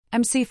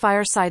MC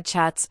Fireside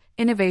Chats,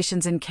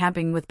 Innovations in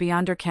Camping with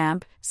Beyonder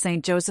Camp,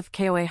 St. Joseph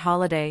KOA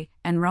Holiday,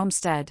 and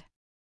Roamstead.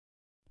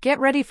 Get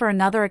ready for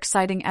another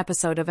exciting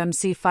episode of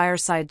MC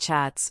Fireside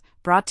Chats,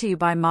 brought to you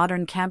by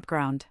Modern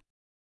Campground.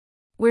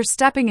 We're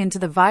stepping into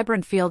the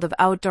vibrant field of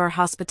outdoor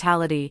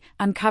hospitality,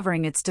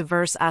 uncovering its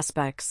diverse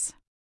aspects.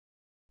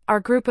 Our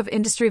group of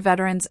industry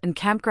veterans and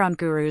campground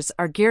gurus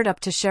are geared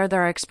up to share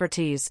their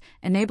expertise,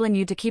 enabling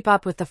you to keep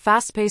up with the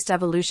fast-paced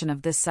evolution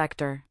of this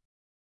sector.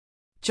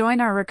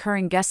 Join our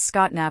recurring guests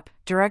Scott Knapp,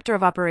 Director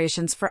of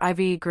Operations for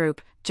IVE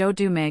Group, Joe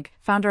Dumig,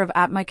 founder of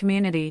At My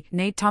Community,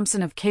 Nate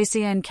Thompson of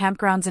KCN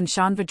Campgrounds, and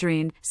Sean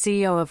Vadrine,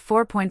 CEO of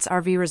 4 Points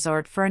RV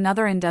Resort, for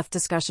another in-depth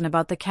discussion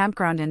about the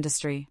campground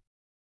industry.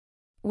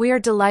 We are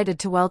delighted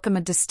to welcome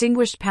a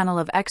distinguished panel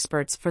of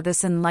experts for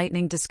this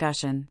enlightening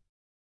discussion.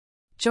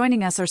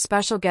 Joining us are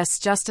special guests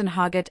Justin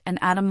Hoggett and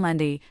Adam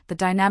Lendy, the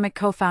dynamic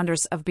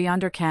co-founders of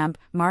Beyonder Camp,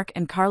 Mark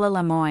and Carla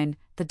Lemoyne,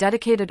 the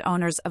dedicated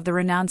owners of the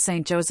renowned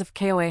St. Joseph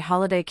KOA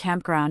Holiday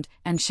Campground,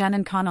 and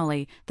Shannon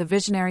Connolly, the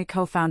visionary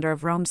co-founder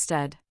of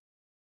Roamstead.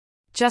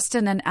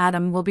 Justin and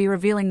Adam will be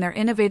revealing their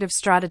innovative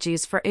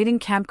strategies for aiding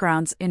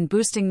campgrounds in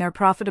boosting their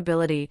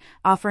profitability,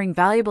 offering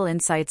valuable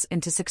insights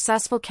into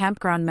successful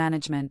campground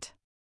management.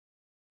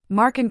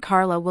 Mark and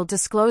Carla will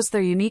disclose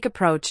their unique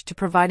approach to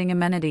providing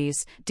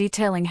amenities,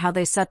 detailing how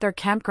they set their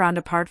campground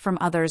apart from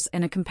others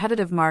in a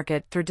competitive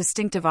market through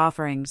distinctive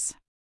offerings.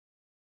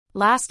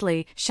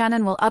 Lastly,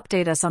 Shannon will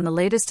update us on the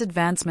latest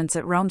advancements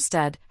at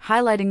Roamstead,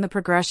 highlighting the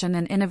progression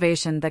and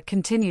innovation that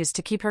continues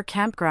to keep her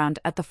campground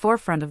at the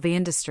forefront of the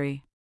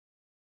industry.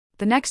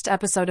 The next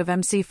episode of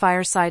MC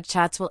Fireside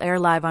Chats will air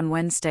live on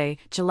Wednesday,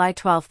 July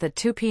 12th at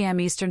 2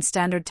 p.m. Eastern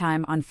Standard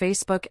Time on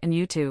Facebook and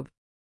YouTube.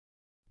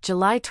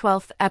 July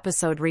 12th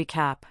episode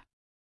recap.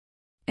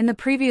 In the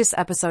previous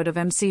episode of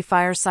MC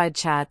Fireside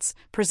Chats,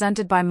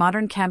 presented by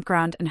Modern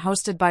Campground and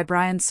hosted by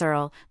Brian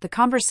Searle, the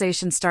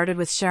conversation started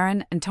with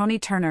Sharon and Tony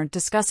Turner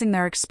discussing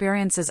their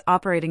experiences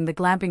operating the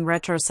glamping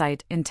retro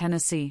site in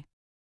Tennessee.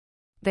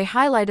 They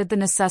highlighted the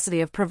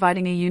necessity of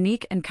providing a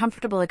unique and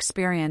comfortable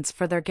experience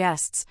for their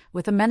guests,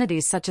 with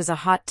amenities such as a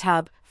hot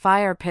tub,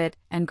 fire pit,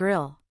 and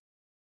grill.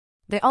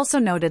 They also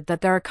noted that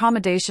their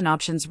accommodation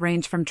options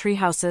range from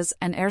treehouses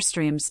and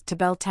airstreams to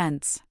bell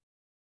tents.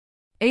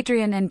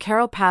 Adrian and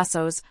Carol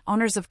Passos,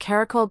 owners of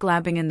Caracol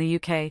Glamping in the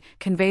UK,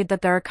 conveyed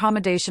that their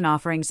accommodation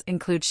offerings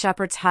include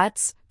shepherd's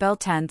huts, bell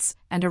tents,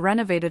 and a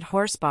renovated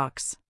horse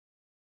box.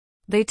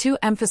 They too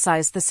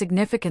emphasized the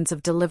significance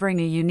of delivering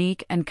a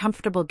unique and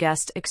comfortable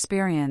guest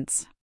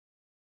experience.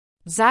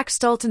 Zach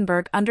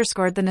Stoltenberg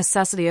underscored the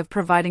necessity of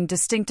providing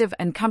distinctive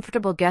and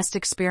comfortable guest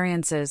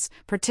experiences,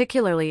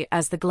 particularly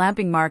as the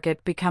glamping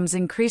market becomes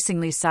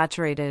increasingly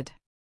saturated.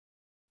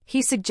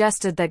 He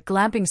suggested that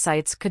glamping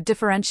sites could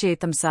differentiate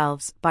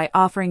themselves by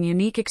offering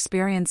unique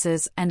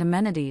experiences and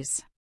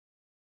amenities.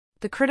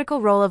 The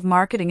critical role of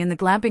marketing in the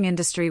glamping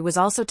industry was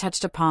also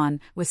touched upon,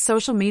 with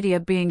social media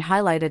being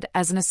highlighted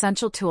as an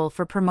essential tool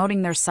for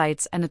promoting their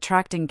sites and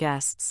attracting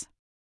guests.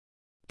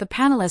 The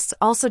panelists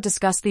also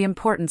discussed the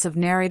importance of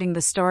narrating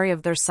the story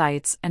of their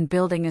sites and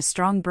building a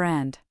strong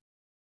brand.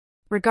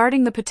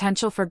 Regarding the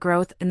potential for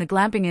growth in the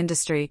glamping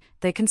industry,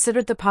 they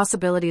considered the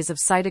possibilities of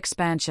site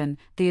expansion,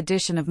 the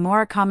addition of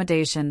more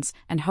accommodations,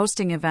 and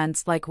hosting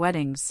events like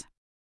weddings.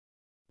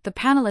 The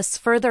panelists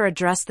further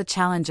addressed the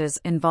challenges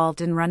involved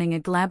in running a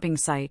glamping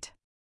site.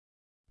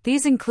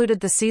 These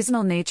included the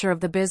seasonal nature of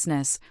the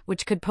business,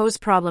 which could pose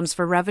problems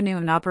for revenue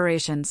and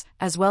operations,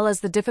 as well as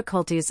the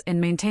difficulties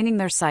in maintaining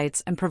their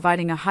sites and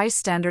providing a high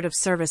standard of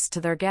service to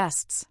their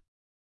guests.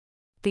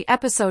 The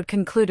episode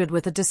concluded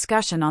with a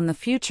discussion on the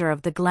future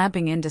of the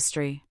glamping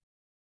industry.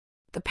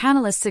 The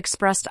panelists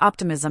expressed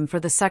optimism for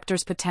the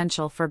sector's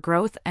potential for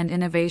growth and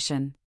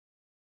innovation.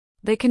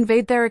 They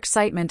conveyed their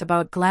excitement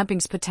about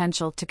glamping's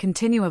potential to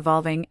continue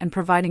evolving and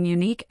providing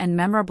unique and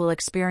memorable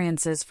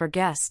experiences for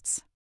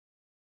guests.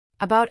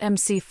 About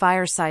MC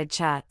Fireside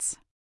Chats.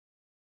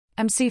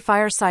 MC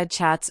Fireside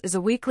Chats is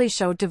a weekly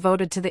show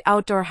devoted to the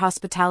outdoor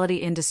hospitality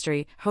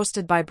industry,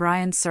 hosted by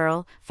Brian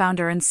Searle,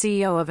 founder and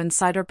CEO of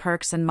Insider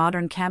Perks and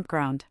Modern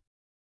Campground.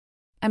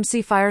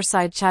 MC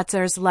Fireside Chats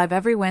airs live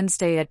every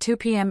Wednesday at 2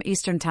 p.m.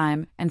 Eastern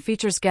Time and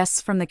features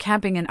guests from the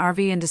camping and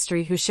RV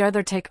industry who share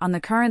their take on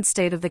the current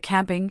state of the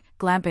camping,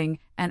 glamping,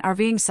 and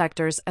RVing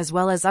sectors, as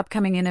well as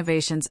upcoming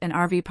innovations in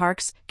RV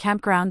parks,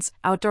 campgrounds,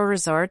 outdoor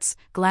resorts,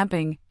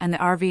 glamping, and the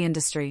RV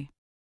industry.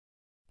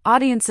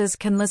 Audiences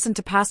can listen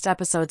to past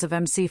episodes of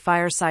MC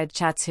Fireside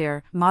Chats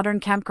here,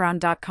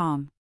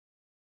 moderncampground.com.